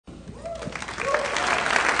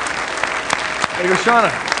Thank you,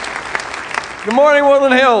 Shauna. Good morning,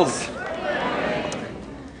 Woodland Hills.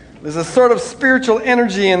 There's a sort of spiritual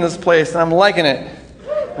energy in this place, and I'm liking it.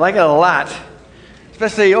 I like it a lot.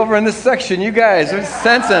 Especially over in this section, you guys are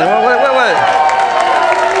sensing. What?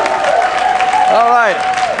 All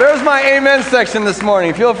right. There's my amen section this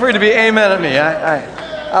morning. Feel free to be amen at me.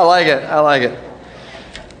 I like it. I like it.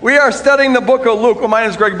 We are studying the book of Luke. Well, my name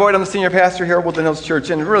is Greg Boyd. I'm the senior pastor here at Woodland Hills Church,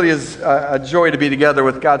 and it really is a joy to be together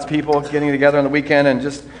with God's people, getting together on the weekend and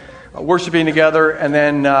just worshiping together and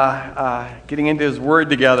then getting into His Word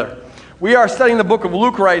together. We are studying the book of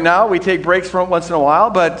Luke right now. We take breaks from it once in a while,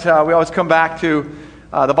 but we always come back to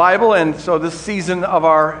the Bible, and so this season of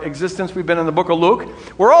our existence, we've been in the book of Luke.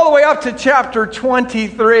 We're all the way up to chapter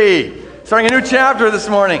 23, starting a new chapter this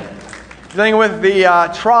morning, dealing with the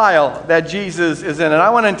trial that Jesus is in. And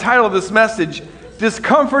I want to entitle this message,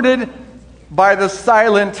 Discomforted by the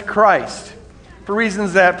Silent Christ, for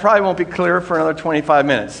reasons that probably won't be clear for another 25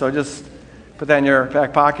 minutes. So just put that in your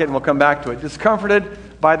back pocket and we'll come back to it.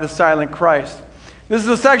 Discomforted by the Silent Christ. This is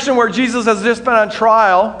a section where Jesus has just been on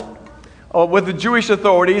trial with the Jewish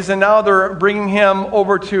authorities, and now they're bringing him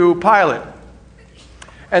over to Pilate.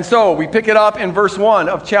 And so we pick it up in verse 1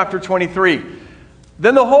 of chapter 23.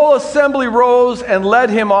 Then the whole assembly rose and led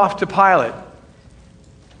him off to Pilate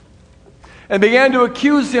and began to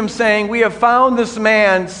accuse him, saying, "We have found this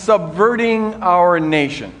man subverting our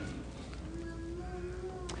nation.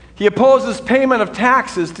 He opposes payment of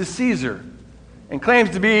taxes to Caesar and claims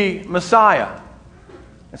to be Messiah."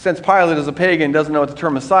 And since Pilate is a pagan, doesn't know what the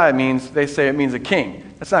term Messiah means, they say it means a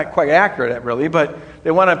king. That's not quite accurate, really, but they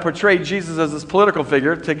want to portray Jesus as this political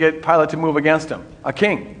figure to get Pilate to move against him, a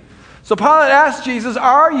king. So Pilate asked Jesus,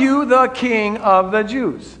 "Are you the king of the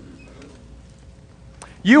Jews?"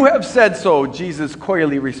 "You have said so," Jesus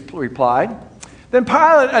coyly replied. Then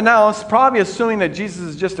Pilate announced, probably assuming that Jesus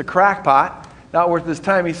is just a crackpot, not worth his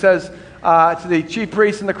time, he says to the chief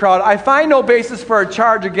priests in the crowd, "I find no basis for a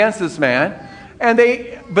charge against this man."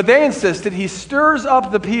 But they insisted, "He stirs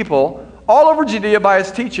up the people all over Judea by his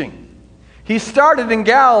teaching. He started in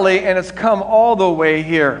Galilee and has come all the way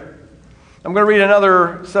here." I'm going to read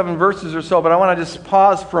another 7 verses or so, but I want to just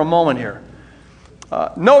pause for a moment here.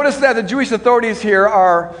 Notice that the Jewish authorities here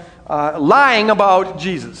are lying about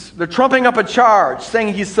Jesus. They're trumping up a charge,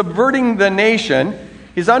 saying he's subverting the nation.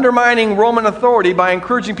 He's undermining Roman authority by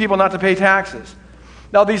encouraging people not to pay taxes.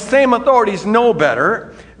 Now, these same authorities know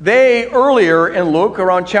better. They, earlier in Luke,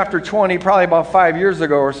 around chapter 20, probably about 5 years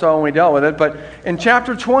ago or so when we dealt with it, but in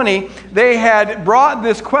chapter 20, they had brought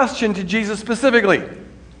this question to Jesus specifically,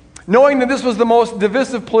 knowing that this was the most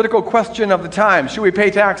divisive political question of the time. Should we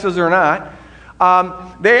pay taxes or not?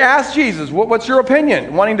 They asked Jesus, what's your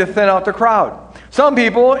opinion? Wanting to thin out the crowd. Some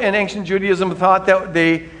people in ancient Judaism thought that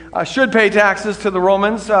they should pay taxes to the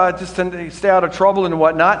Romans just to stay out of trouble and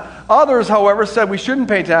whatnot. Others, however, said we shouldn't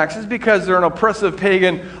pay taxes because they're an oppressive,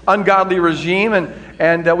 pagan, ungodly regime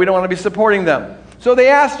and we don't want to be supporting them. So they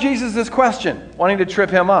asked Jesus this question, wanting to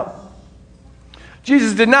trip him up.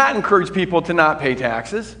 Jesus did not encourage people to not pay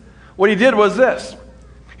taxes. What he did was this.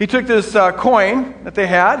 He took this coin that they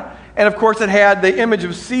had, and of course it had the image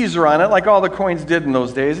of Caesar on it, like all the coins did in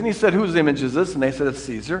those days. And he said, "Whose image is this?" And they said, "It's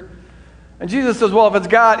Caesar." And Jesus says, "Well, if it's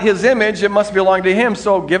got his image, it must belong to him,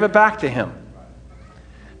 so give it back to him."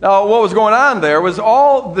 Now, what was going on there was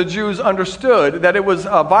all the Jews understood that it was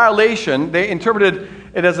a violation. They interpreted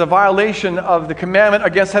it as a violation of the commandment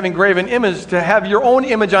against having graven image, to have your own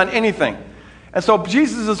image on anything. And so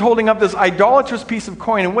Jesus is holding up this idolatrous piece of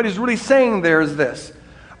coin, and what he's really saying there is this.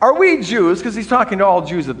 Are we Jews, because he's talking to all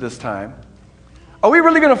Jews at this time, are we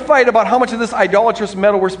really going to fight about how much of this idolatrous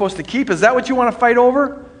metal we're supposed to keep? Is that what you want to fight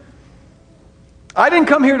over? I didn't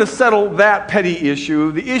come here to settle that petty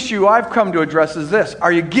issue. The issue I've come to address is this.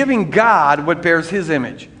 Are you giving God what bears his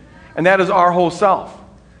image? And that is our whole self.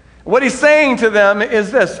 What he's saying to them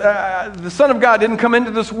is this. The Son of God didn't come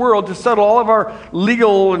into this world to settle all of our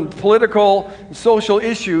legal and political and social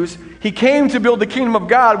issues. He came to build the kingdom of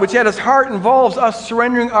God, which at its heart involves us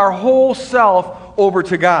surrendering our whole self over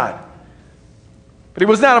to God. But he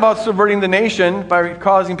was not about subverting the nation by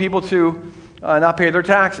causing people to not pay their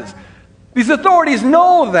taxes. These authorities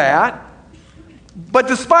know that, but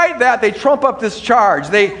despite that, they trump up this charge.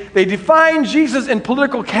 They define Jesus in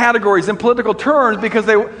political categories, in political terms, because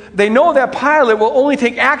they know that Pilate will only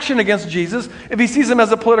take action against Jesus if he sees him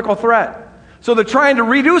as a political threat. So they're trying to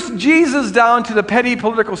reduce Jesus down to the petty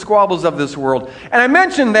political squabbles of this world. And I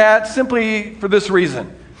mention that simply for this reason.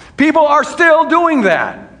 People are still doing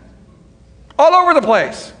that all over the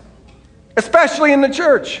place, especially in the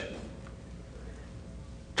church.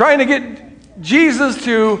 Trying to get Jesus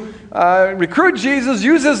to recruit Jesus,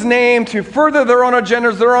 use his name to further their own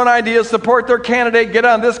agendas, their own ideas, support their candidate, get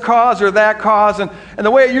on this cause or that cause. And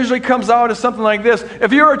the way it usually comes out is something like this.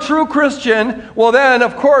 If you're a true Christian, well then,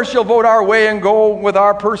 of course, you'll vote our way and go with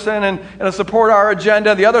our person and support our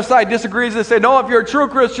agenda. The other side disagrees. They say, no, if you're a true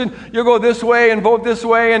Christian, you'll go this way and vote this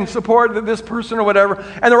way and support this person or whatever.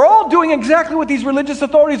 And they're all doing exactly what these religious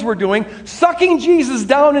authorities were doing, sucking Jesus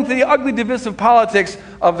down into the ugly, divisive politics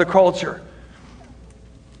of the culture.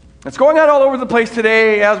 It's going on all over the place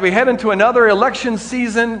today as we head into another election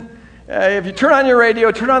season. If you turn on your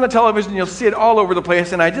radio, turn on the television, you'll see it all over the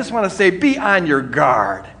place. And I just want to say, be on your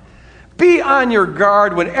guard. Be on your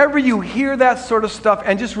guard whenever you hear that sort of stuff,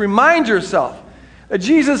 and just remind yourself that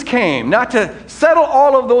Jesus came not to settle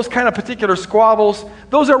all of those kind of particular squabbles.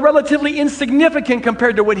 Those are relatively insignificant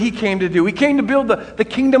compared to what he came to do. He came to build the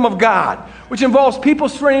kingdom of God, which involves people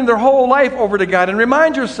surrendering their whole life over to God. And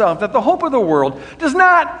remind yourself that the hope of the world does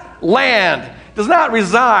not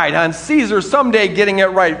reside on Caesar someday getting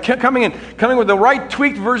it right, coming with the right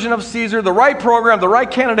tweaked version of Caesar, the right program, the right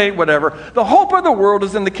candidate, whatever. The hope of the world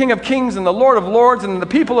is in the King of Kings and the Lord of Lords and in the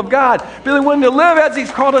people of God, being willing to live as he's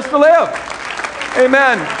called us to live.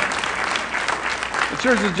 Amen. The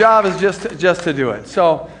church's job is just to do it.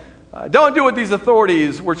 So don't do what these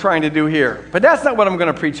authorities were trying to do here. But that's not what I'm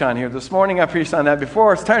going to preach on here this morning. I preached on that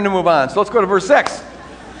before. It's time to move on. So let's go to verse 6.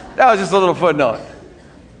 That was just a little footnote.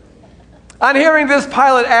 On hearing this,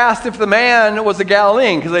 Pilate asked if the man was a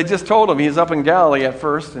Galilean, because they just told him he's up in Galilee at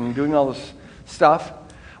first and doing all this stuff.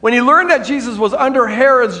 When he learned that Jesus was under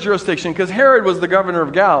Herod's jurisdiction, because Herod was the governor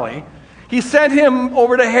of Galilee, he sent him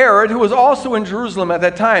over to Herod, who was also in Jerusalem at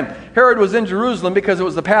that time. Herod was in Jerusalem because it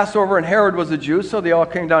was the Passover and Herod was a Jew, so they all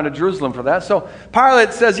came down to Jerusalem for that. So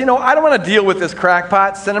Pilate says, I don't want to deal with this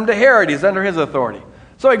crackpot. Send him to Herod. He's under his authority.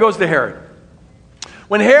 So he goes to Herod.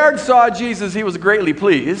 When Herod saw Jesus, he was greatly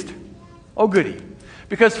pleased. Oh, goody.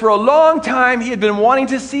 Because for a long time he had been wanting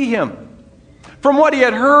to see him. From what he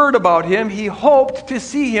had heard about him, he hoped to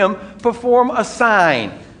see him perform a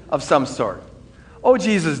sign of some sort. Oh,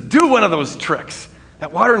 Jesus, do one of those tricks.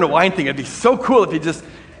 That water and the wine thing, it'd be so cool if you just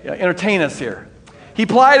entertain us here. He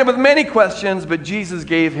plied him with many questions, but Jesus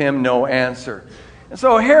gave him no answer. And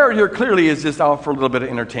so Herod here clearly is just out for a little bit of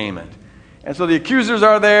entertainment. And so the accusers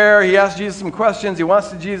are there. He asks Jesus some questions. He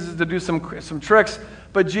wants Jesus to do some tricks,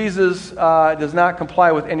 but Jesus does not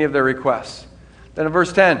comply with any of their requests. Then in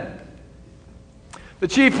verse 10, the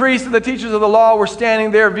chief priests and the teachers of the law were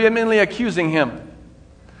standing there vehemently accusing him.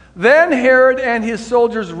 Then Herod and his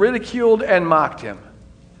soldiers ridiculed and mocked him.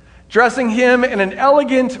 Dressing him in an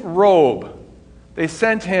elegant robe, they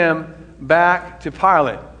sent him back to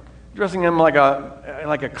Pilate. Dressing him like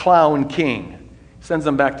a clown king. Sends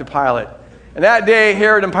him back to Pilate. And that day,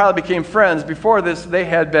 Herod and Pilate became friends. Before this, they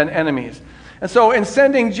had been enemies. And so in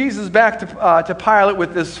sending Jesus back to Pilate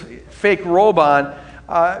with this fake robe on,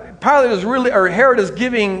 Herod is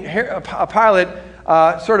giving Pilate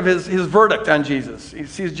sort of his verdict on Jesus. He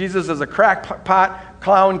sees Jesus as a crackpot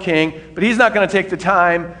clown king, but he's not going to take the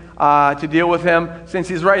time to deal with him. Since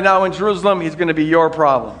he's right now in Jerusalem, he's going to be your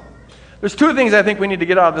problem. There's two things I think we need to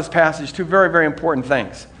get out of this passage, two very, very important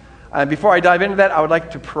things. And before I dive into that, I would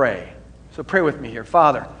like to pray. So pray with me here.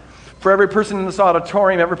 Father, for every person in this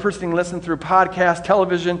auditorium, every person listening through podcast,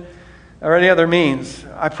 television, or any other means,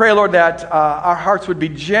 I pray, Lord, that our hearts would be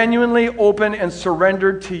genuinely open and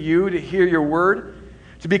surrendered to you to hear your word,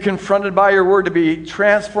 to be confronted by your word, to be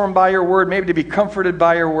transformed by your word, maybe to be comforted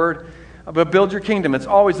by your word. But build your kingdom. It's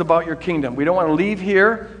always about your kingdom. We don't want to leave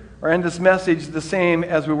here or end this message the same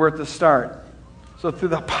as we were at the start. So through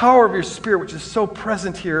the power of your Spirit, which is so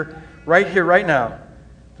present here, right now,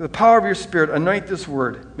 through the power of your Spirit, anoint this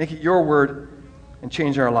word, make it your word, and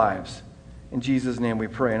change our lives. In Jesus' name we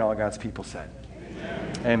pray, and all God's people said.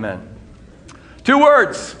 Amen. Two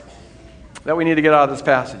words that we need to get out of this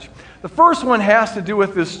passage. The first one has to do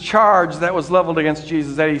with this charge that was leveled against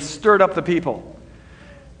Jesus, that he stirred up the people.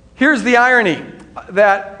 Here's the irony,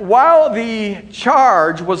 that while the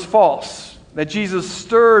charge was false, that Jesus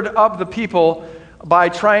stirred up the people by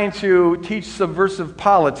trying to teach subversive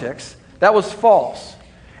politics, that was false.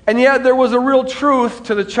 And yet there was a real truth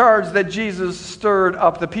to the charge that Jesus stirred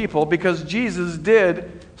up the people, because Jesus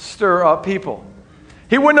did stir up people.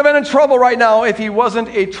 He wouldn't have been in trouble right now if he wasn't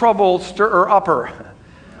a trouble stirrer-upper.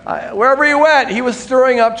 Wherever he went, he was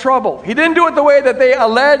stirring up trouble. He didn't do it the way that they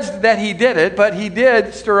alleged that he did it, but he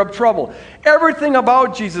did stir up trouble. Everything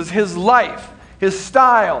about Jesus, his life, his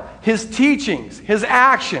style, his teachings, his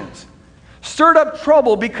actions, stirred up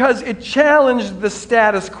trouble because it challenged the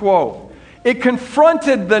status quo. It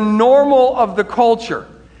confronted the normal of the culture.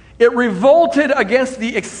 It revolted against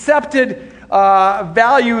the accepted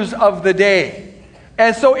values of the day.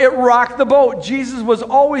 And so it rocked the boat. Jesus was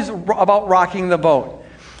always about rocking the boat.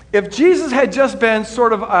 If Jesus had just been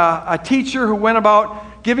sort of a teacher who went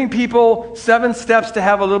about giving people 7 steps to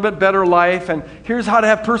have a little bit better life, and here's how to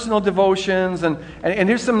have personal devotions, and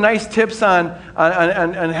here's some nice tips on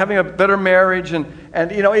having a better marriage, and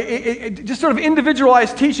it just sort of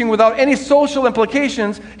individualized teaching without any social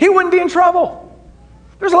implications, he wouldn't be in trouble.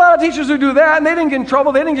 There's a lot of teachers who do that, and they didn't get in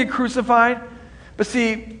trouble, they didn't get crucified. But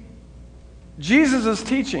see, Jesus'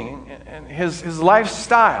 teaching and his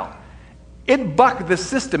lifestyle, it bucked the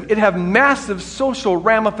system. It had massive social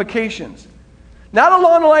ramifications. Not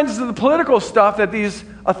along the lines of the political stuff that these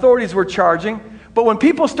authorities were charging, but when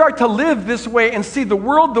people start to live this way and see the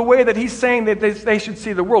world the way that he's saying that they should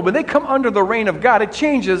see the world, when they come under the reign of God, it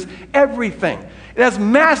changes everything. It has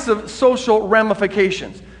massive social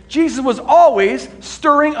ramifications. Jesus was always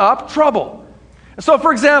stirring up trouble. So,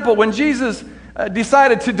 for example, when Jesus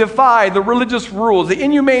decided to defy the religious rules, the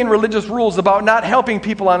inhumane religious rules about not helping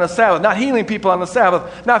people on the Sabbath, not healing people on the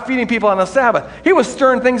Sabbath, not feeding people on the Sabbath, he was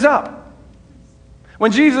stirring things up.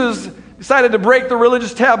 When Jesus decided to break the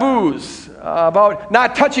religious taboos about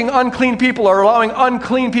not touching unclean people or allowing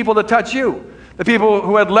unclean people to touch you, the people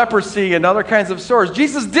who had leprosy and other kinds of sores,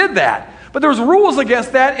 Jesus did that. But there was rules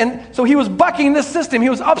against that, and so he was bucking this system. He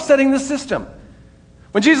was upsetting the system.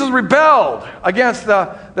 When Jesus rebelled against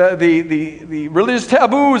the religious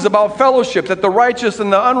taboos about fellowship, that the righteous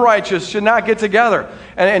and the unrighteous should not get together,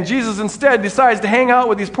 and Jesus instead decides to hang out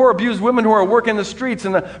with these poor abused women who are working the streets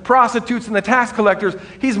and the prostitutes and the tax collectors,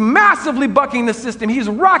 he's massively bucking the system. He's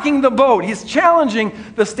rocking the boat. He's challenging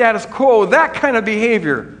the status quo. That kind of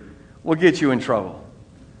behavior will get you in trouble.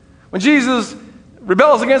 When Jesus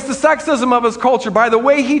rebels against the sexism of his culture by the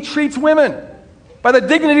way he treats women, by the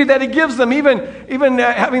dignity that he gives them, even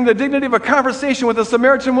having the dignity of a conversation with a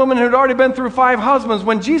Samaritan woman who had already been through 5 husbands.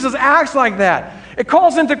 When Jesus acts like that, it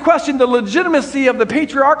calls into question the legitimacy of the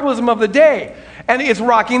patriarchalism of the day. And it's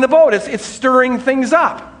rocking the boat. It's stirring things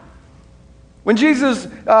up. When Jesus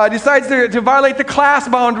decides to violate the class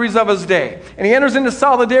boundaries of his day, and he enters into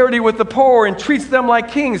solidarity with the poor and treats them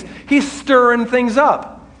like kings, he's stirring things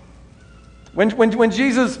up. When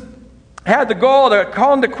Jesus had the gall to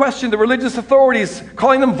call into question the religious authorities,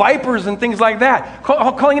 calling them vipers and things like that,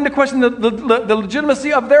 calling into question the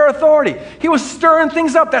legitimacy of their authority. He was stirring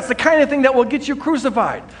things up. That's the kind of thing that will get you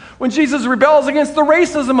crucified. When Jesus rebels against the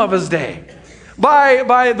racism of his day,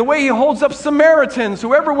 by the way he holds up Samaritans,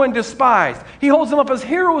 who everyone despised. He holds them up as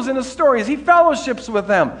heroes in his stories. He fellowships with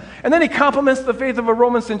them. And then he compliments the faith of a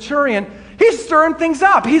Roman centurion. He's stirring things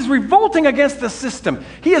up. He's revolting against the system.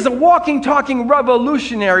 He is a walking, talking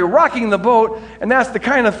revolutionary, rocking the boat, and that's the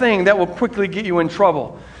kind of thing that will quickly get you in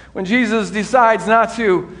trouble. When Jesus decides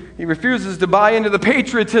he refuses to buy into the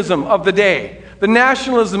patriotism of the day, the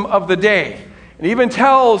nationalism of the day, and even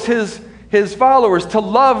tells his followers to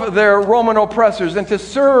love their Roman oppressors and to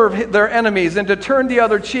serve their enemies and to turn the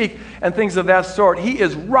other cheek and things of that sort. He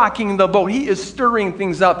is rocking the boat. He is stirring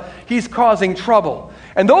things up. He's causing trouble.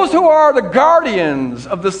 And those who are the guardians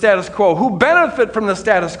of the status quo, who benefit from the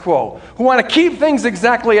status quo, who want to keep things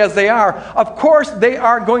exactly as they are, of course they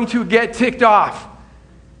are going to get ticked off.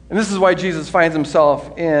 And this is why Jesus finds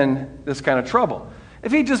himself in this kind of trouble.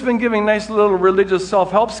 If he'd just been giving nice little religious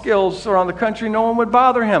self-help skills around the country, no one would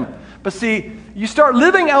bother him. But see, you start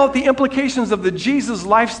living out the implications of the Jesus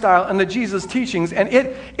lifestyle and the Jesus teachings, and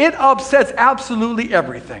it upsets absolutely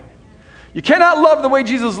everything. You cannot love the way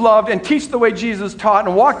Jesus loved and teach the way Jesus taught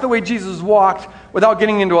and walk the way Jesus walked without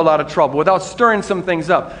getting into a lot of trouble, without stirring some things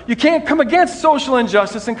up. You can't come against social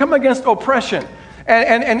injustice and come against oppression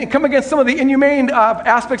and come against some of the inhumane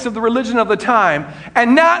aspects of the religion of the time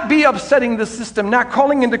and not be upsetting the system, not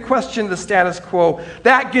calling into question the status quo.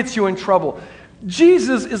 That gets you in trouble.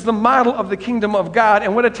 Jesus is the model of the kingdom of God,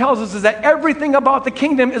 and what it tells us is that everything about the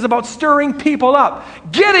kingdom is about stirring people up,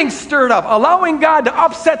 getting stirred up, allowing God to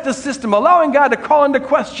upset the system, allowing God to call into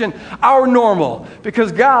question our normal,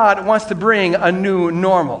 because God wants to bring a new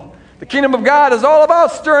normal. The kingdom of God is all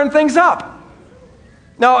about stirring things up.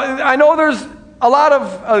 Now, I know there's a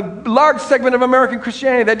large segment of American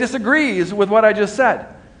Christianity that disagrees with what I just said.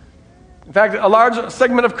 In fact, a large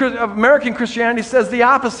segment of American Christianity says the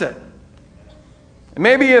opposite. And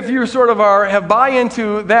maybe if you sort of have buy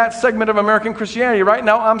into that segment of American Christianity right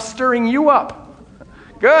now, I'm stirring you up.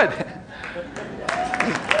 Good.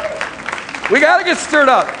 We got to get stirred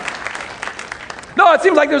up. No, it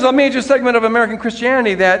seems like there's a major segment of American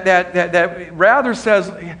Christianity that rather says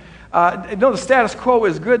No, the status quo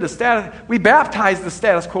is good. We baptize the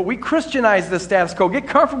status quo. We Christianize the status quo. Get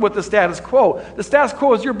comfortable with the status quo. The status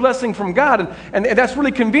quo is your blessing from God, and that's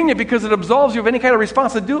really convenient because it absolves you of any kind of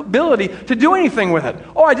responsibility to do anything with it.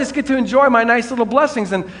 Oh, I just get to enjoy my nice little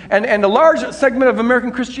blessings. And the large segment of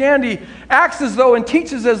American Christianity acts as though and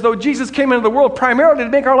teaches as though Jesus came into the world primarily to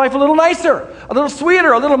make our life a little nicer, a little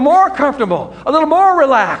sweeter, a little more comfortable, a little more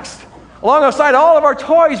relaxed. Alongside all of our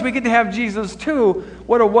toys, we get to have Jesus too.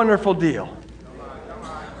 What a wonderful deal.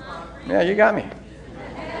 Yeah, you got me.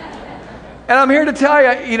 And I'm here to tell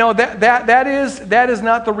you, that is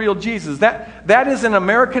not the real Jesus. That is an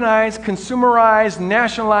Americanized, consumerized,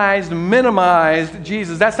 nationalized, minimized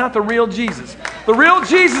Jesus. That's not the real Jesus. The real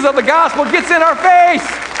Jesus of the gospel gets in our face.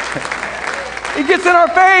 He gets in our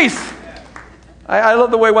face. I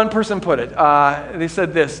love the way one person put it. They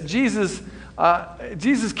said this: Jesus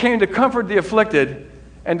came to comfort the afflicted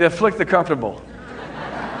and to afflict the comfortable.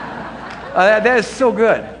 That is so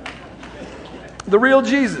good. The real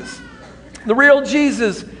Jesus. The real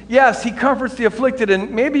Jesus, yes, he comforts the afflicted, and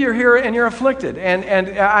maybe you're here and you're afflicted. And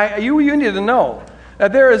you need to know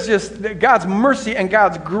that there is just God's mercy and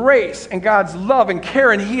God's grace and God's love and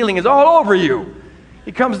care and healing is all over you.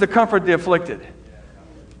 He comes to comfort the afflicted.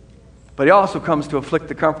 But he also comes to afflict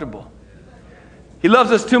the comfortable. He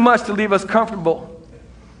loves us too much to leave us comfortable.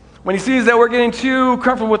 When he sees that we're getting too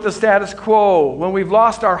comfortable with the status quo, when we've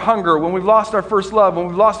lost our hunger, when we've lost our first love, when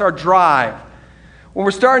we've lost our drive, when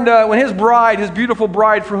his bride, his beautiful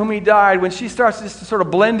bride for whom he died, when she starts just to sort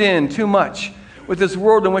of blend in too much with this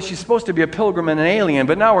world in which she's supposed to be a pilgrim and an alien,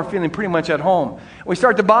 but now we're feeling pretty much at home. We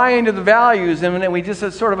start to buy into the values, and then we just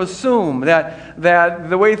sort of assume that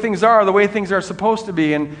the way things are supposed to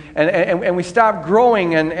be, and we stop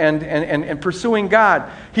growing and pursuing God.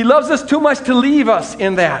 He loves us too much to leave us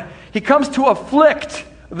in that. He comes to afflict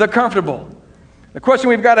the comfortable. The question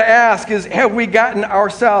we've got to ask is, have we gotten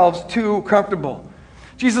ourselves too comfortable?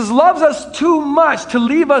 Jesus loves us too much to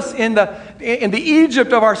leave us in the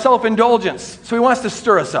Egypt of our self-indulgence, so he wants to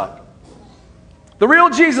stir us up. The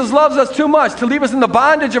real Jesus loves us too much to leave us in the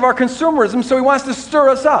bondage of our consumerism, so he wants to stir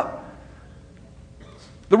us up.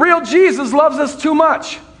 The real Jesus loves us too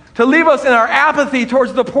much to leave us in our apathy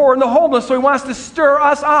towards the poor and the homeless, so he wants to stir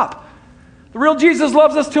us up. The real Jesus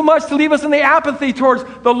loves us too much to leave us in the apathy towards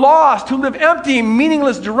the lost who live empty,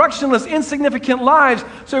 meaningless, directionless, insignificant lives.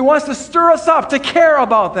 So he wants to stir us up to care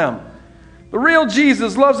about them. The real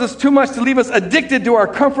Jesus loves us too much to leave us addicted to our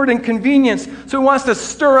comfort and convenience. So he wants to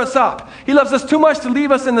stir us up. He loves us too much to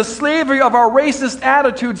leave us in the slavery of our racist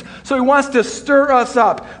attitudes. So he wants to stir us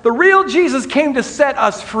up. The real Jesus came to set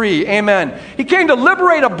us free. Amen. He came to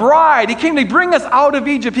liberate a bride. He came to bring us out of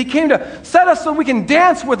Egypt. He came to set us so we can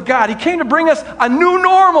dance with God. He came to bring us a new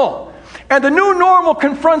normal. And the new normal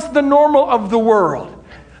confronts the normal of the world.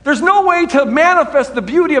 There's no way to manifest the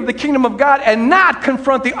beauty of the kingdom of God and not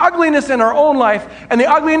confront the ugliness in our own life and the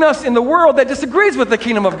ugliness in the world that disagrees with the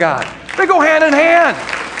kingdom of God. They go hand in hand.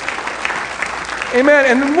 Amen.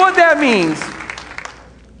 And what that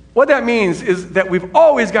means is that we've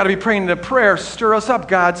always got to be praying the prayer, stir us up,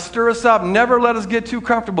 God, stir us up, never let us get too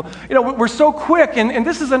comfortable. We're so quick, and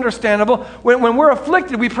this is understandable. When we're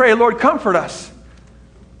afflicted, we pray, Lord, comfort us.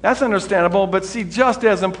 That's understandable, but see, just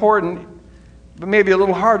as important, but maybe a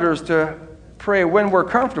little harder, is to pray when we're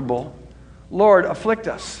comfortable, Lord, afflict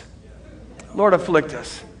us. Lord, afflict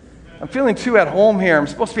us. I'm feeling too at home here. I'm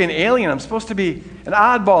supposed to be an alien. I'm supposed to be an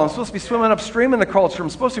oddball. I'm supposed to be swimming upstream in the culture. I'm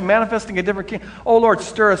supposed to be manifesting a different king. Oh, Lord,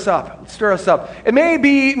 stir us up. Stir us up. It may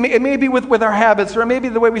be with our habits, or it may be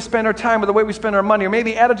the way we spend our time, or the way we spend our money, or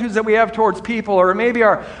maybe attitudes that we have towards people, or maybe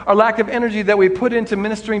our lack of energy that we put into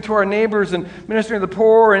ministering to our neighbors and ministering to the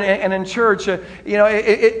poor and in church.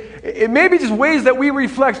 It may be just ways that we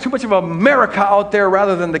reflect too much of America out there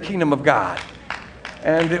rather than the kingdom of God.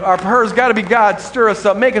 And our prayer's got to be, God, stir us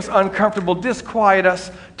up, make us uncomfortable, disquiet us,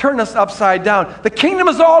 turn us upside down. The kingdom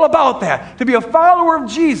is all about that. To be a follower of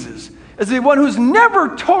Jesus is the one who's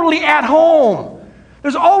never totally at home.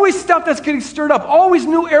 There's always stuff that's getting stirred up, always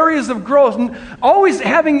new areas of growth, and always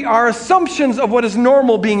having our assumptions of what is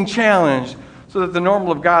normal being challenged, so that the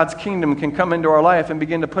normal of God's kingdom can come into our life and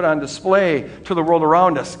begin to put on display to the world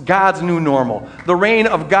around us. God's new normal, the reign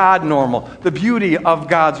of God normal, the beauty of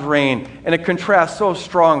God's reign. And it contrasts so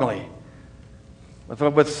strongly with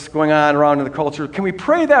what's going on around in the culture. Can we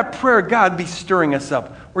pray that prayer, God, be stirring us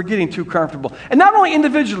up? We're getting too comfortable. And not only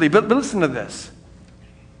individually, but listen to this.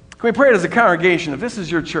 Can we pray it as a congregation? If this is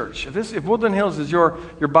your church, if Woodland Hills is your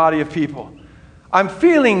body of people, I'm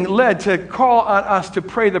feeling led to call on us to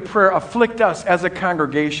pray the prayer, afflict us as a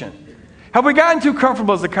congregation. Have we gotten too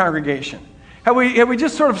comfortable as a congregation? Have we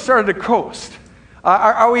just sort of started to coast?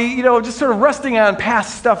 Are we, just sort of resting on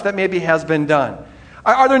past stuff that maybe has been done?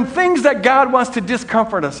 Are there things that God wants to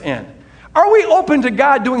discomfort us in? Are we open to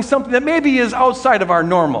God doing something that maybe is outside of our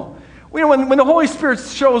normal? When the Holy Spirit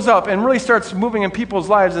shows up and really starts moving in people's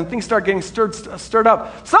lives and things start getting stirred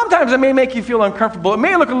up, sometimes it may make you feel uncomfortable. It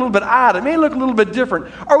may look a little bit odd. It may look a little bit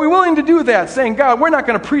different. Are we willing to do that, saying, God, we're not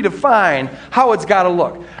going to predefine how it's got to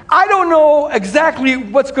look? I don't know exactly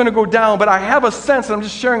what's going to go down, but I have a sense, and I'm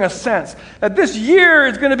just sharing a sense, that this year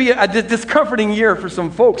is going to be a discomforting year for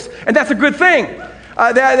some folks, and that's a good thing.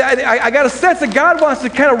 I got a sense that God wants to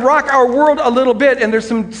kind of rock our world a little bit, and there's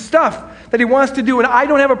some stuff that he wants to do, and I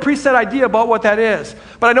don't have a preset idea about what that is.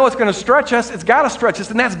 But I know it's going to stretch us. It's got to stretch us,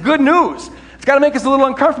 and that's good news. It's got to make us a little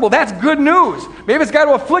uncomfortable. That's good news. Maybe it's got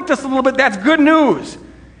to afflict us a little bit. That's good news.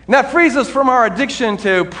 And that frees us from our addiction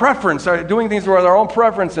to preference, or doing things with our own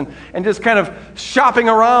preference, and just kind of shopping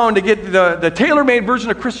around to get the tailor-made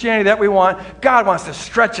version of Christianity that we want. God wants to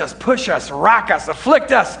stretch us, push us, rock us,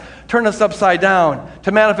 afflict us, turn us upside down,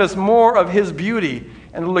 to manifest more of his beauty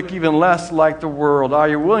and look even less like the world. Are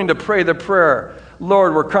you willing to pray the prayer,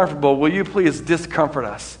 Lord, we're comfortable. Will you please discomfort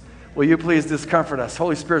us? Will you please discomfort us?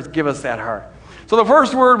 Holy Spirit, give us that heart. So the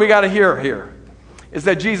first word we got to hear here is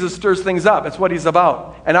that Jesus stirs things up. It's what he's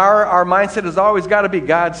about. And our mindset has always got to be,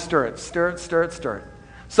 God, stir it, stir it, stir it, stir it.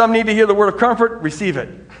 Some need to hear the word of comfort, receive it.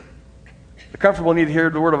 The comfortable need to hear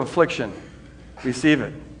the word of affliction, receive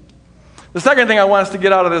it. The second thing I want us to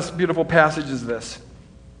get out of this beautiful passage is this.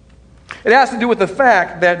 It has to do with the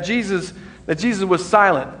fact that Jesus was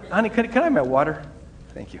silent. Honey, can I have my water?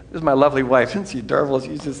 Thank you. This is my lovely wife. Isn't she adorable?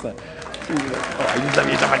 She's just like, thank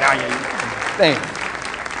you.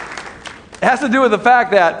 It has to do with the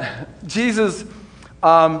fact that Jesus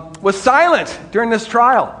was silent during this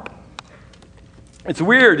trial. It's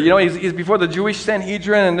weird. He's before the Jewish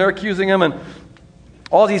Sanhedrin, and they're accusing him, and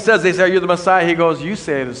all he says, they say, are you the Messiah? He goes, you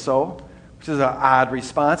say it is so. Which is an odd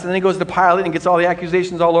response. And then he goes to Pilate and gets all the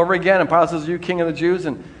accusations all over again. And Pilate says, are you king of the Jews?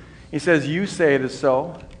 And he says, you say it is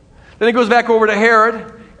so. Then he goes back over to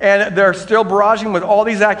Herod, and they're still barraging with all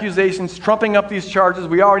these accusations, trumping up these charges.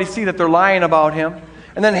 We already see that they're lying about him.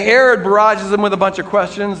 And then Herod barrages him with a bunch of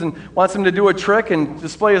questions and wants him to do a trick and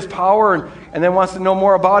display his power, and then wants to know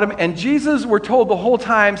more about him. And Jesus, we're told the whole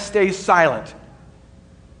time, stays silent.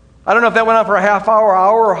 I don't know if that went on for a half hour,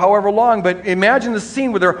 or however long, but imagine the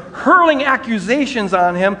scene where they're hurling accusations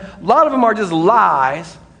on him. A lot of them are just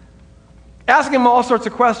lies. Asking him all sorts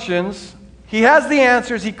of questions. He has the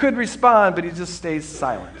answers. He could respond, but he just stays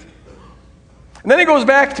silent. And then he goes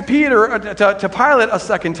back to to Pilate a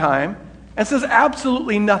second time and says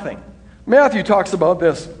absolutely nothing. Matthew talks about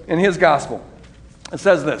this in his gospel. It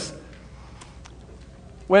says this.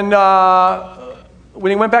 When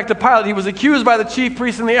he went back to Pilate, he was accused by the chief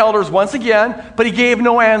priests and the elders once again, but he gave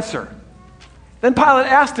no answer. Then Pilate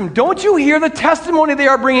asked him, don't you hear the testimony they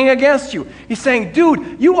are bringing against you? He's saying,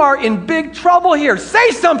 dude, you are in big trouble here.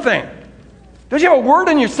 Say something. Don't you have a word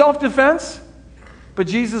in your self-defense? But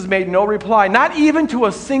Jesus made no reply, not even to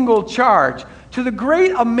a single charge, to the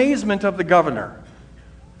great amazement of the governor.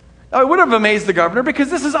 Now, it would have amazed the governor because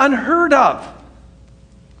this is unheard of.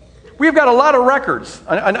 We've got a lot of records,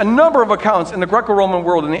 a number of accounts in the Greco-Roman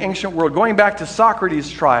world, in the ancient world, going back to Socrates'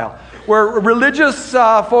 trial, where religious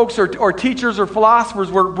folks or teachers or philosophers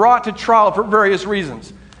were brought to trial for various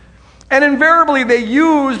reasons. And invariably, they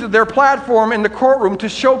used their platform in the courtroom to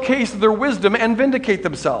showcase their wisdom and vindicate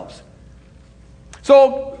themselves.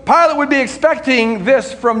 So Pilate would be expecting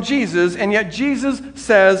this from Jesus, and yet Jesus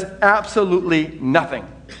says absolutely nothing.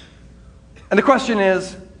 And the question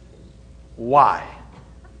is, why?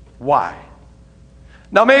 Why?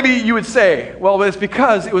 Now maybe you would say, well, it's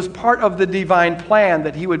because it was part of the divine plan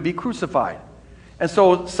that he would be crucified. And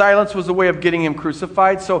so silence was a way of getting him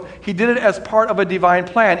crucified, so he did it as part of a divine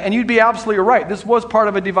plan. And you'd be absolutely right. This was part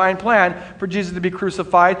of a divine plan for Jesus to be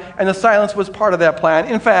crucified, and the silence was part of that plan.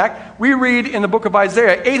 In fact, we read in the book of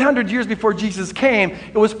Isaiah, 800 years before Jesus came,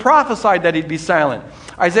 it was prophesied that he'd be silent.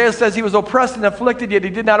 Isaiah says he was oppressed and afflicted, yet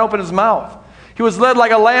he did not open his mouth. He was led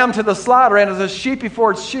like a lamb to the slaughter, and as a sheep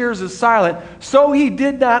before its shears is silent, so he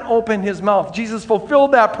did not open his mouth. Jesus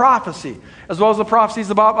fulfilled that prophecy, as well as the prophecies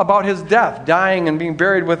about his death, dying and being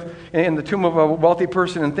buried in the tomb of a wealthy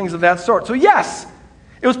person and things of that sort. So yes,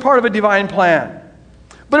 it was part of a divine plan.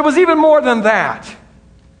 But it was even more than that.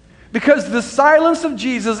 Because the silence of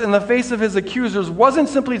Jesus in the face of his accusers wasn't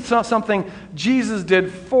simply something Jesus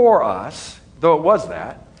did for us, though it was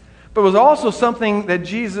that, but it was also something that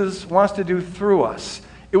Jesus wants to do through us.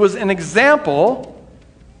 It was an example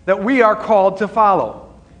that we are called to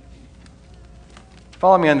follow.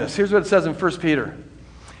 Follow me on this. Here's what it says in 1 Peter.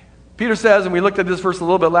 Peter says, and we looked at this verse a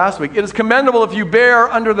little bit last week, it is commendable if you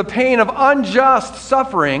bear under the pain of unjust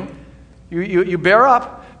suffering. You bear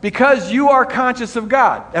up because you are conscious of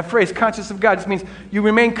God. That phrase, conscious of God, just means you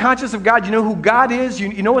remain conscious of God. You know who God is.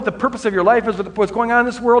 You know what the purpose of your life is, what's going on in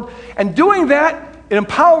this world. And doing that, it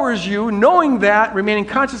empowers you. Knowing that, remaining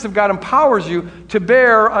conscious of God empowers you to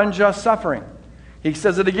bear unjust suffering. He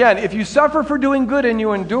says it again. If you suffer for doing good and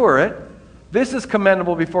you endure it, this is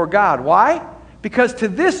commendable before God. Why? Because to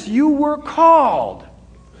this you were called.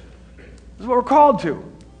 This is what we're called to.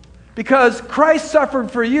 Because Christ suffered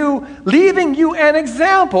for you, leaving you an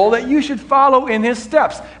example that you should follow in his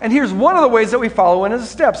steps. And here's one of the ways that we follow in his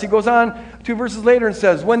steps. He goes on 2 verses later and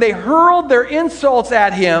says, when they hurled their insults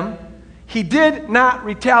at him, he did not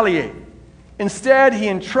retaliate. Instead, he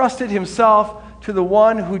entrusted himself to the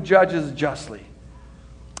one who judges justly.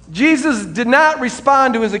 Jesus did not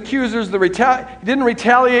respond to his accusers. He didn't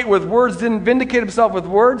retaliate with words, didn't vindicate himself with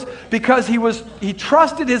words, because he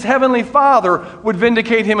trusted his heavenly Father would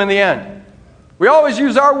vindicate him in the end. We always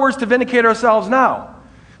use our words to vindicate ourselves now.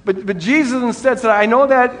 But Jesus instead said, I know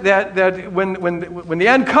that when the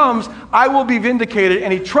end comes, I will be vindicated.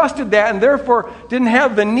 And he trusted that and therefore didn't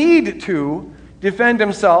have the need to defend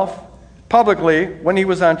himself publicly when he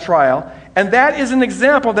was on trial. And that is an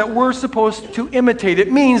example that we're supposed to imitate. It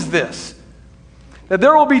means this, that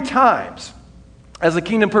there will be times as a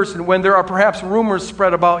kingdom person when there are perhaps rumors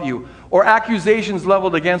spread about you or accusations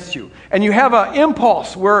leveled against you. And you have an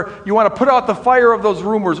impulse where you want to put out the fire of those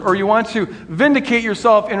rumors, or you want to vindicate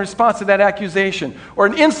yourself in response to that accusation. Or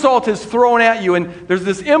an insult is thrown at you, and there's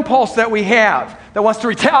this impulse that we have that wants to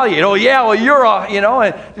retaliate. Oh yeah, well you're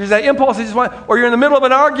and there's that impulse that just want, or you're in the middle of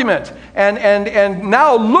an argument, and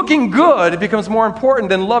now looking good becomes more important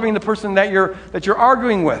than loving the person that you're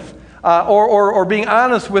arguing with, or being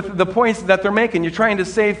honest with the points that they're making. You're trying to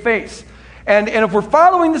save face. And if we're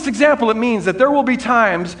following this example, it means that there will be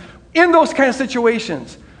times in those kind of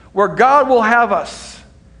situations where God will have us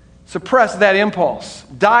suppress that impulse,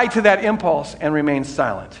 die to that impulse, and remain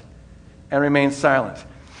silent.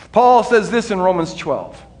 Paul says this in Romans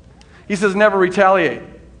 12. He says, never retaliate.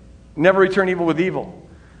 Never return evil with evil.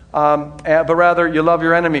 But rather, you love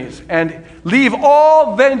your enemies. And leave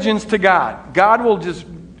all vengeance to God. God will just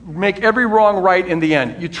make every wrong right in the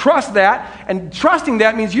end. You trust that, and trusting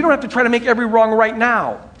that means you don't have to try to make every wrong right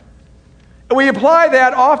now. And we apply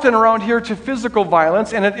that often around here to physical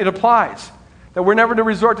violence, and it applies. That we're never to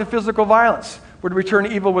resort to physical violence. We're to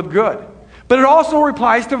return evil with good. But it also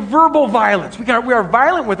applies to verbal violence. We are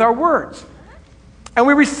violent with our words. And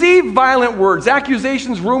we receive violent words,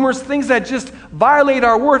 accusations, rumors, things that just violate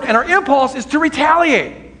our worth, and our impulse is to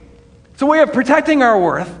retaliate. It's a way of protecting our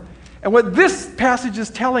worth. And what this passage is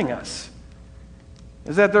telling us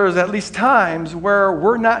is that there is at least times where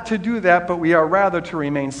we're not to do that, but we are rather to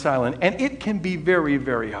remain silent. And it can be very,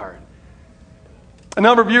 very hard. A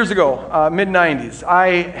number of years ago, mid-90s,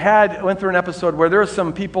 I went through an episode where there were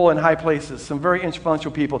some people in high places, some very influential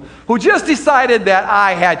people, who just decided that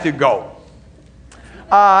I had to go.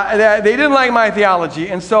 That they didn't like my theology.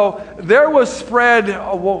 And so there was spread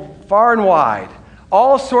far and wide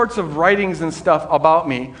all sorts of writings and stuff about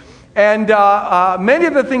me. And many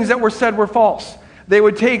of the things that were said were false. They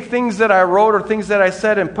would take things that I wrote or things that I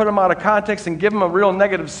said and put them out of context and give them a real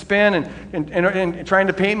negative spin and trying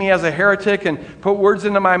to paint me as a heretic and put words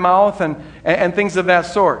into my mouth and things of that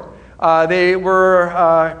sort. They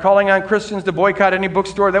were calling on Christians to boycott any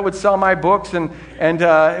bookstore that would sell my books and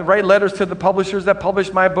write letters to the publishers that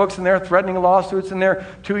published my books, and they're threatening lawsuits, and they're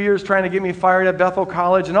 2 years trying to get me fired at Bethel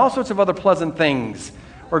College, and all sorts of other pleasant things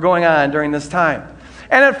were going on during this time.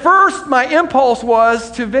 And at first, my impulse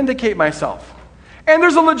was to vindicate myself. And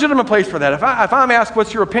there's a legitimate place for that. If I'm asked,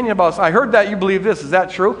 what's your opinion about this? I heard that you believe this. Is that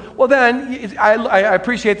true? Well, then I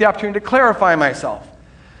appreciate the opportunity to clarify myself.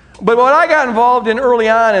 But what I got involved in early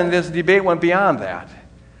on in this debate went beyond that.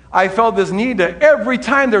 I felt this need to, every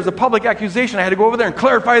time there's a public accusation, I had to go over there and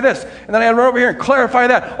clarify this. And then I had to run over here and clarify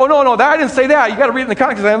that. Oh, no, I didn't say that. You got to read it in the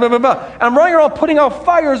context. Blah, blah, blah. And I'm running around putting out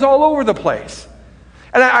fires all over the place.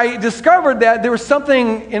 And I discovered that there was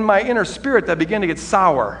something in my inner spirit that began to get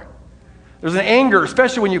sour. There's an anger,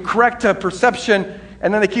 especially when you correct a perception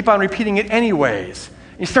and then they keep on repeating it anyways.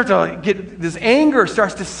 You start to get, this anger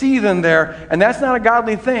starts to seethe in there, and that's not a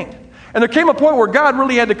godly thing. And there came a point where God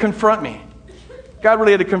really had to confront me.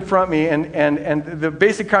 And the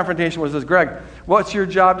basic confrontation was this: Greg, what's your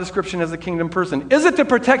job description as a kingdom person? Is it to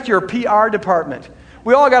protect your PR department?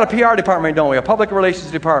 We all got a PR department, don't we? A public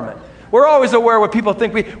relations department. We're always aware of what people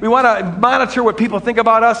think. We want to monitor what people think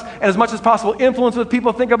about us, and as much as possible influence what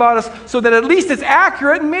people think about us, so that at least it's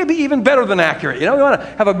accurate and maybe even better than accurate. We want to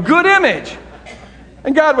have a good image.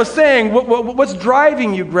 And God was saying, what's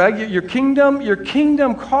driving you, Greg? Your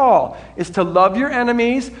kingdom call is to love your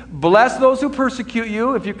enemies, bless those who persecute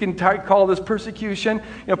you, if you can call this persecution.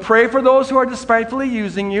 Pray for those who are despitefully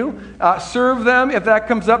using you. Serve them if that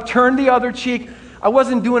comes up. Turn the other cheek. I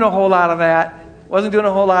wasn't doing a whole lot of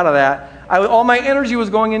that. All my energy was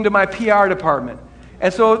going into my PR department.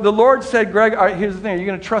 And so the Lord said, Greg, here's the thing. Are you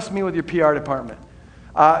going to trust me with your PR department?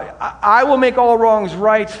 I will make all wrongs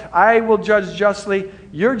right. I will judge justly.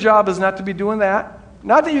 Your job is not to be doing that.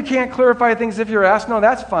 Not that you can't clarify things if you're asked. No,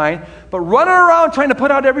 that's fine. But running around trying to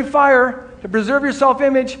put out every fire to preserve your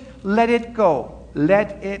self-image, let it go.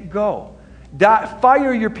 Let it go.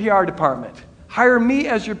 Fire your PR department. Hire me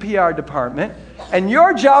as your PR department. And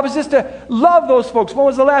your job is just to love those folks. When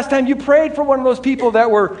was the last time you prayed for one of those people that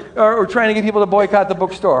were trying to get people to boycott the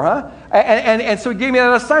bookstore, huh? And so he gave me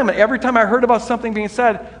that assignment. Every time I heard about something being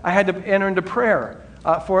said, I had to enter into prayer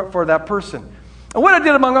for that person. And what I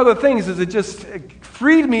did, among other things, is it just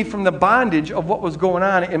freed me from the bondage of what was going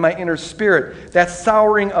on in my inner spirit, that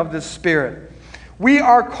souring of the spirit. We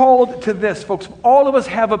are called to this, folks. All of us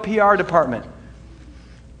have a PR department.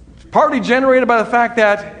 Partly generated by the fact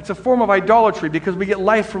that it's a form of idolatry because we get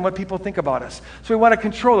life from what people think about us. So we want to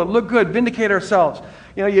control it, look good, vindicate ourselves.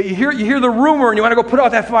 You hear the rumor and you want to go put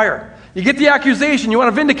out that fire. You get the accusation, you want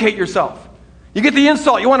to vindicate yourself. You get the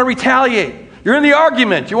insult, you want to retaliate. You're in the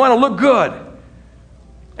argument, you want to look good.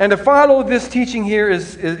 And to follow this teaching here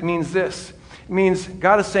means this. It means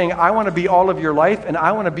God is saying, I want to be all of your life and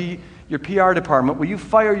I want to be your PR department. Will you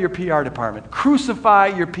fire your PR department? Crucify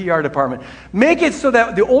your PR department. Make it so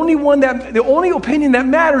that the only opinion that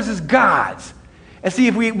matters is God's. And see,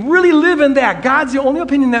 if we really live in that, God's the only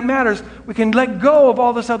opinion that matters, we can let go of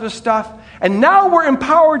all this other stuff. And now we're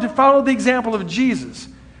empowered to follow the example of Jesus,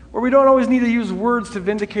 where we don't always need to use words to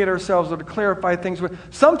vindicate ourselves or to clarify things.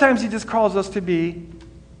 Sometimes he just calls us to be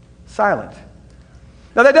silent.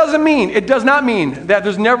 Now that does not mean that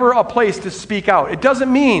there's never a place to speak out. It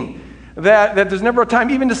doesn't mean that there's never a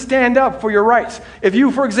time even to stand up for your rights. If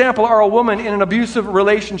you, for example, are a woman in an abusive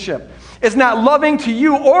relationship, it's not loving to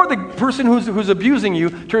you or the person who's abusing you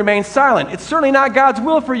to remain silent. It's certainly not God's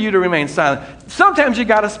will for you to remain silent. Sometimes you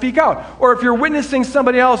got to speak out. Or if you're witnessing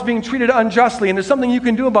somebody else being treated unjustly and there's something you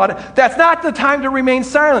can do about it, that's not the time to remain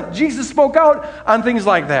silent. Jesus spoke out on things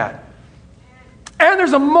like that. And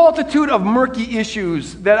there's a multitude of murky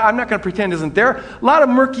issues that I'm not going to pretend isn't there. A lot of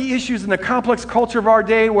murky issues in the complex culture of our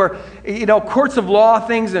day where, courts of law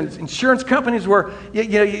things and insurance companies where,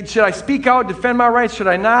 should I speak out, defend my rights, should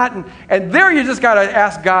I not? And there you just got to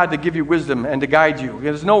ask God to give you wisdom and to guide you.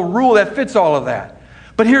 There's no rule that fits all of that.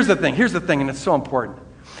 But here's the thing, and it's so important.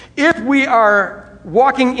 If we are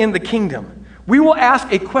walking in the kingdom, we will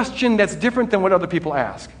ask a question that's different than what other people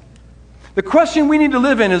ask. The question we need to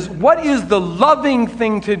live in is, what is the loving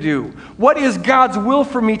thing to do? What is God's will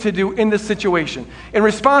for me to do in this situation? In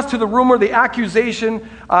response to the rumor, the accusation,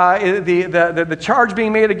 the charge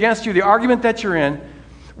being made against you, the argument that you're in,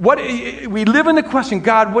 we live in the question,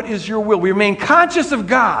 God, what is your will? We remain conscious of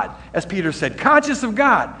God, as Peter said, conscious of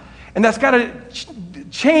God. And that's got to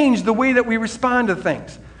change the way that we respond to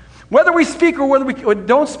things. Whether we speak or whether we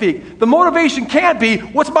don't speak, the motivation can't be,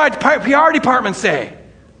 what's my PR department say?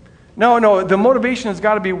 No, the motivation has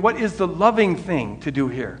got to be, what is the loving thing to do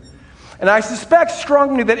here? And I suspect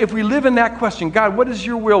strongly that if we live in that question, God, what is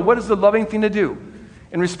your will? What is the loving thing to do?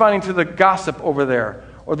 In responding to the gossip over there,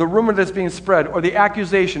 or the rumor that's being spread, or the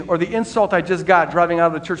accusation, or the insult I just got driving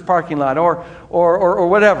out of the church parking lot, or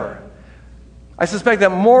whatever. I suspect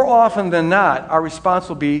that more often than not, our response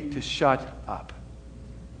will be to shut up.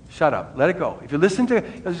 Shut up. Let it go. If you listen to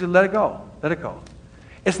it, just let it go. Let it go.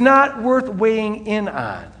 It's not worth weighing in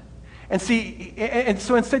on. And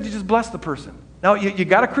so instead you just bless the person. Now, you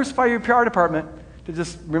got to crucify your PR department to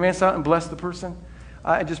just remain silent and bless the person,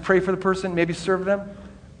 and just pray for the person, maybe serve them.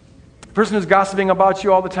 The person who's gossiping about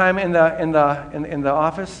you all the time in the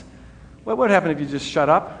office, what would happen if you just shut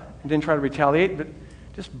up and didn't try to retaliate, but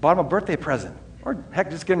just bought them a birthday present? Or heck,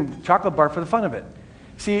 just give them a chocolate bar for the fun of it.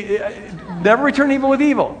 See, never return evil with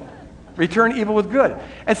evil. Return evil with good.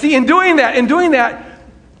 And see, in doing that,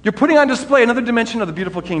 you're putting on display another dimension of the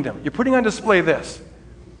beautiful kingdom. You're putting on display this,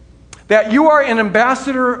 that you are an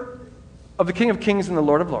ambassador of the King of Kings and the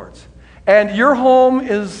Lord of Lords. And your home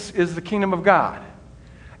is the kingdom of God.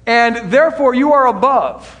 And therefore, you are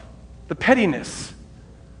above the pettiness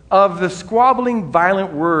of the squabbling,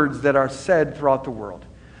 violent words that are said throughout the world.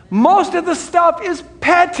 Most of the stuff is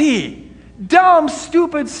petty, dumb,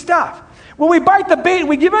 stupid stuff. When we bite the bait and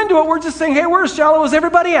we give into it, we're just saying, hey, we're as shallow as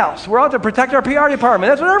everybody else. We're out to protect our PR department.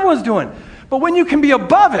 That's what everyone's doing. But when you can be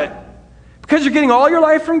above it, Because you're getting all your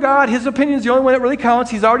life from God. His opinion is the only one that really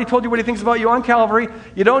counts. He's already told you what he thinks about you on Calvary.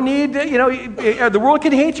 You don't need, the world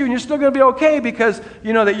can hate you and you're still going to be okay because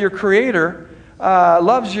you know that your Creator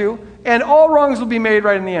loves you. And all wrongs will be made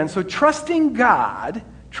right in the end. So trusting God,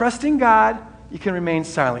 you can remain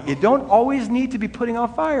silent. You don't always need to be putting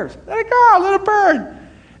out fires. Let it go, let it burn.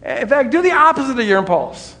 In fact, do the opposite of your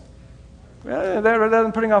impulse. Rather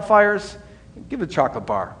than putting out fires, give a chocolate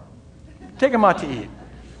bar. Take them out to eat.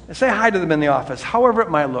 Say hi to them in the office, however it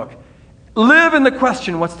might look. Live in the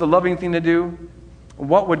question, what's the loving thing to do?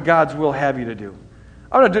 What would God's will have you to do?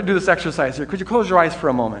 I'm going to do this exercise here. Could you close your eyes for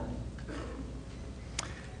a moment?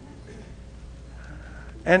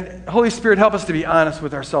 And Holy Spirit, help us to be honest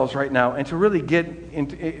with ourselves right now and to really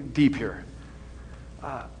get deep here.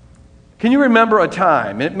 Can you remember a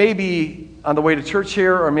time, it may be on the way to church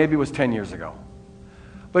here or maybe it was 10 years ago,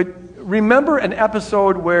 but remember an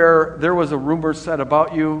episode where there was a rumor said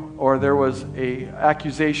about you, or there was an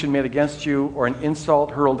accusation made against you, or an insult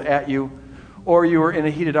hurled at you, or you were in a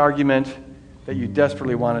heated argument that you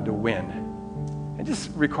desperately wanted to win. And just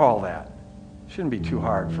recall that. It shouldn't be too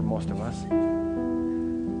hard for most of us.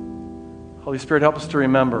 Holy Spirit, help us to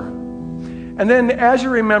remember. And then as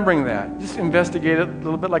you're remembering that, just investigate it a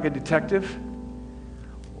little bit like a detective.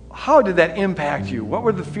 How did that impact you? What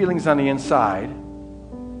were the feelings on the inside?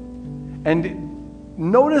 And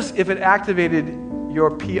notice if it activated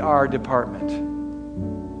your PR department.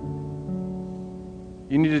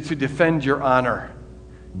 You needed to defend your honor.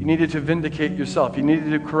 You needed to vindicate yourself. You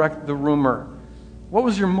needed to correct the rumor. What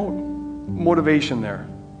was your motivation there?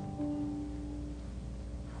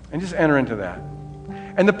 And just enter into that.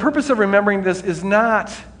 And the purpose of remembering this is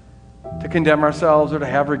not to condemn ourselves or to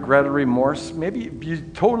have regret or remorse. Maybe you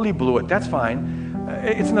totally blew it. That's fine.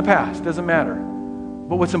 It's in the past. It doesn't matter.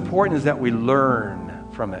 But what's important is that we learn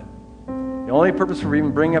from it. The only purpose for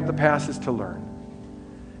even bringing up the past is to learn.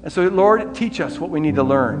 And so, Lord, teach us what we need to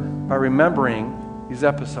learn by remembering these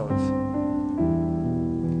episodes.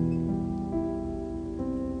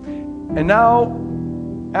 And now,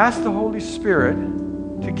 ask the Holy Spirit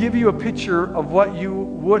to give you a picture of what you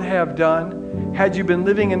would have done had you been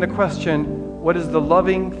living in the question, what is the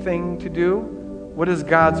loving thing to do? What is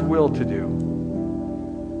God's will to do?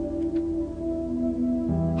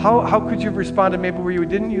 How could you have responded maybe where you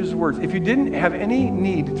didn't use words? If you didn't have any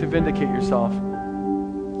need to vindicate yourself,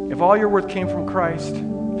 if all your worth came from Christ,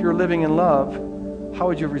 if you're living in love, how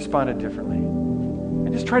would you have responded differently?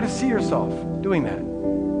 And just try to see yourself doing that.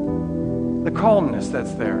 The calmness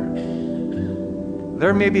that's there.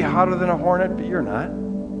 They're maybe hotter than a hornet, but you're not.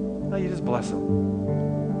 No, you just bless them.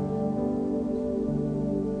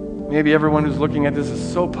 Maybe everyone who's looking at this is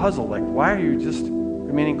so puzzled, like, why are you just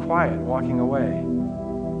remaining quiet, walking away?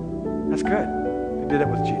 That's good. You did it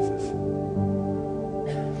with Jesus.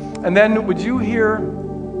 And then would you hear,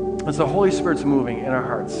 as the Holy Spirit's moving in our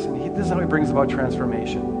hearts, and this is how he brings about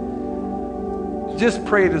transformation. Just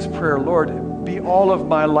pray this prayer, Lord, be all of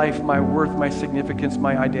my life, my worth, my significance,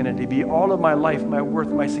 my identity. Be all of my life, my worth,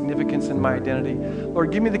 my significance, and my identity.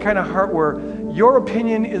 Lord, give me the kind of heart where your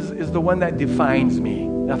opinion is the one that defines me,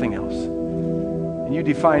 nothing else. And you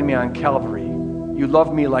define me on Calvary. You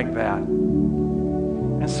love me like that.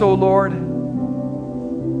 And so, Lord,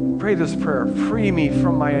 pray this prayer. Free me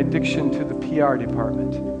from my addiction to the PR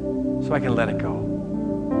department so I can let it go.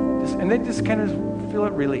 And then just kind of feel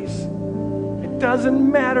it release. It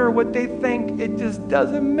doesn't matter what they think. It just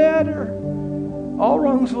doesn't matter. All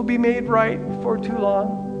wrongs will be made right before too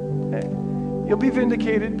long. You'll be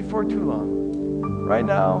vindicated before too long. Right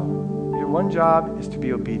now, your one job is to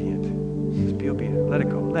be obedient. Just be obedient. Let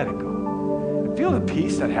it go. Let it go. Feel the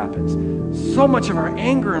peace that happens. So much of our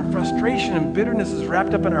anger and frustration and bitterness is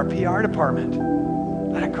wrapped up in our PR department.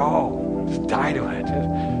 Let it go. Just die to it.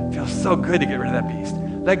 It feels so good to get rid of that beast.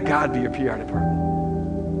 Let God be your PR department.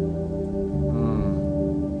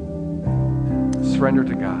 Surrender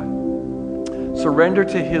to God. Surrender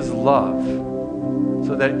to his love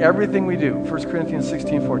so that everything we do, 1 Corinthians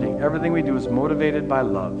 16:14, everything we do is motivated by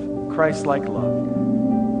love, Christ-like love.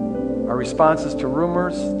 Our responses to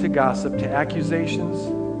rumors, to gossip, to accusations,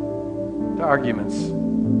 to arguments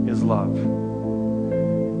is love.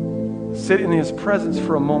 Sit in his presence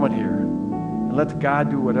for a moment here and let God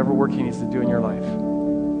do whatever work he needs to do in your life.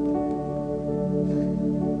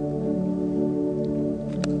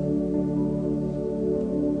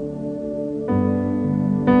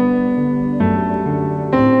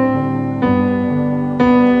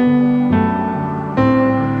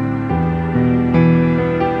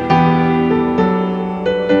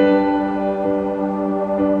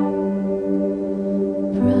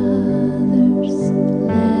 Brothers,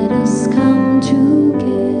 let us come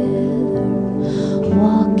together.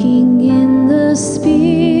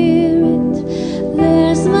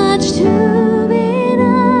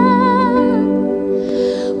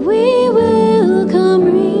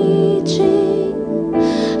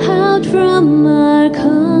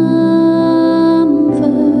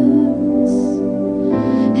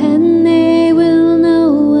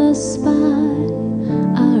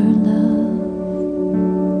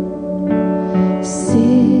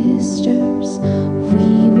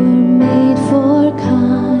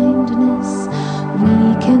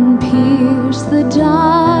 pierce the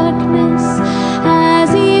darkness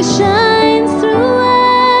as He shines through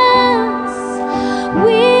us.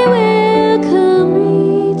 We will come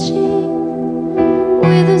reaching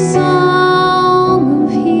with a song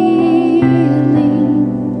of healing,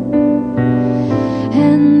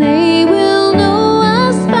 and they will know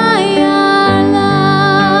us by our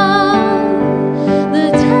love.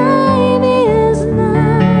 The time is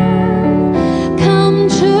now. Come,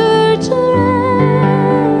 church,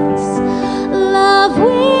 arise. Love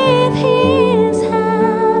with His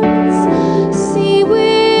hands, see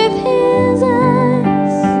with His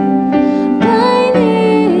eyes, bind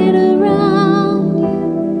it around you,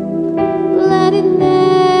 let it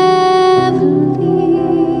never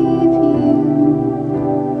leave you,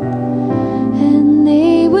 and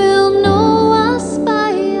they will know us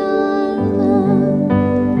by our love.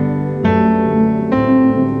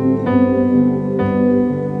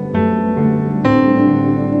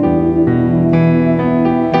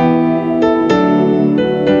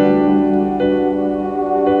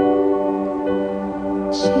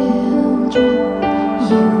 Children,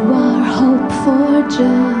 you are hope for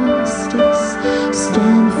justice.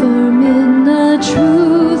 Stand firm in the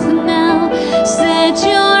truth now. Set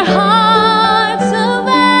your hearts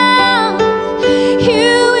around.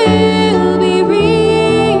 You will be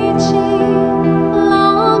reaching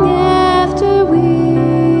long after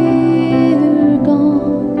we're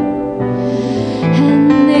gone,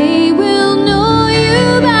 and they will know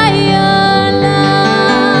you by your love.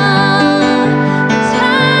 The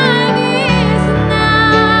time is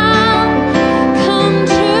now. Come,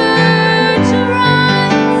 church,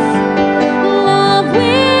 arise. Love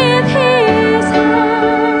with His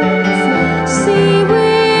hands, see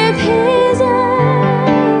with His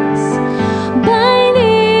eyes, bind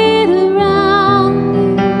it around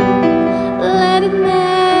you, let it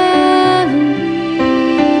never leave,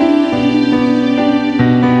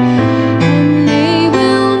 and they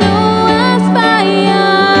will know us by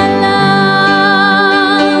our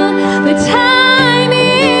love. The time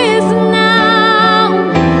is now.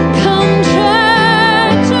 Come,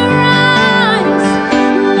 church, arise.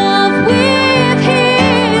 Love with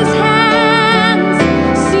His hands,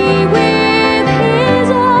 see with His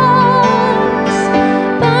eyes,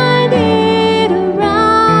 bind it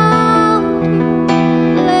around you,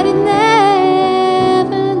 let it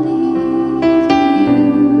never leave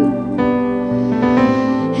you,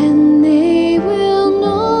 and they will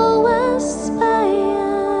know us by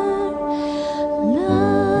our love.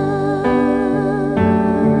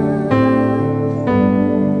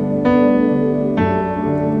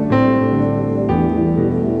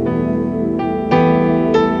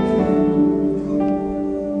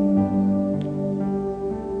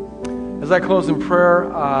 As I close in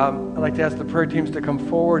prayer, I'd like to ask the prayer teams to come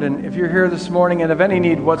forward. And if you're here this morning and have any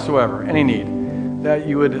need whatsoever, any need that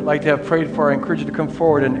you would like to have prayed for, I encourage you to come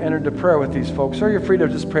forward and enter into prayer with these folks. Or you're free to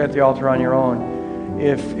just pray at the altar on your own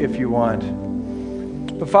if you want.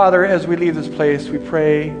 But Father, as we leave this place, we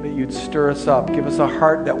pray that you'd stir us up. Give us a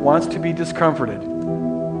heart that wants to be discomforted,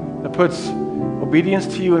 that puts obedience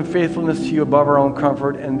to you and faithfulness to you above our own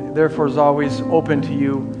comfort, and therefore is always open to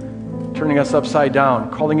you, turning us upside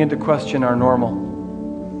down, calling into question our normal.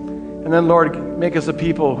 And then, Lord, make us a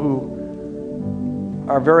people who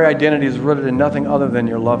our very identity is rooted in nothing other than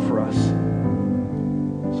your love for us.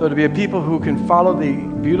 So to be a people who can follow the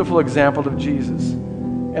beautiful example of Jesus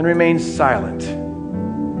and remain silent.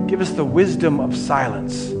 Give us the wisdom of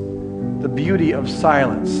silence, the beauty of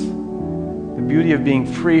silence, the beauty of being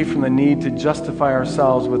free from the need to justify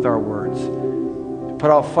ourselves with our words, to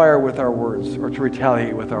put out fire with our words, or to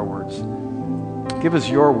retaliate with our words. Give us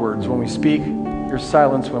your words when we speak, your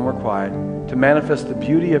silence when we're quiet, to manifest the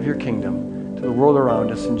beauty of your kingdom to the world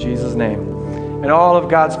around us in Jesus' name. And all of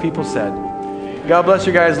God's people said, God bless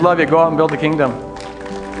you guys. Love you. Go out and build the kingdom.